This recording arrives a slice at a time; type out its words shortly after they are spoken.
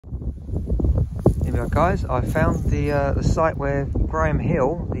Here we are, guys. I found the site where Graham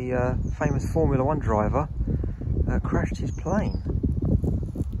Hill, the famous Formula 1 driver, crashed his plane.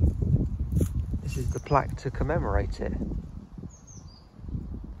 This is the plaque to commemorate it.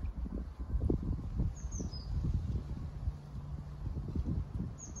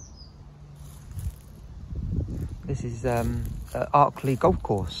 This is Arkley Gold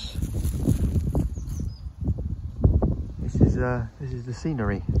Course. This is the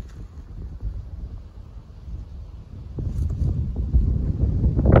scenery.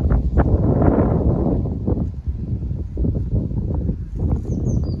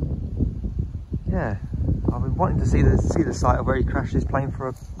 Yeah, I've been wanting to see the site of where he crashed his plane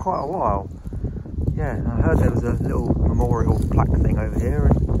for quite a while. Yeah, and I heard there was a little memorial plaque thing over here,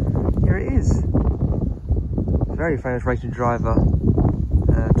 and here it is. Very famous racing driver,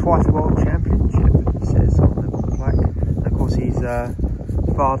 twice world championship, it says on the plaque. And of course, he's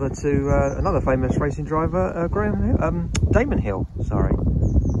father to another famous racing driver, Damon Hill, sorry,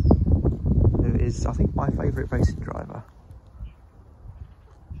 who is, I think, my favourite racing driver.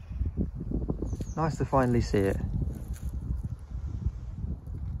 Nice to finally see it.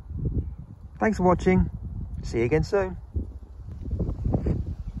 Thanks for watching. See you again soon.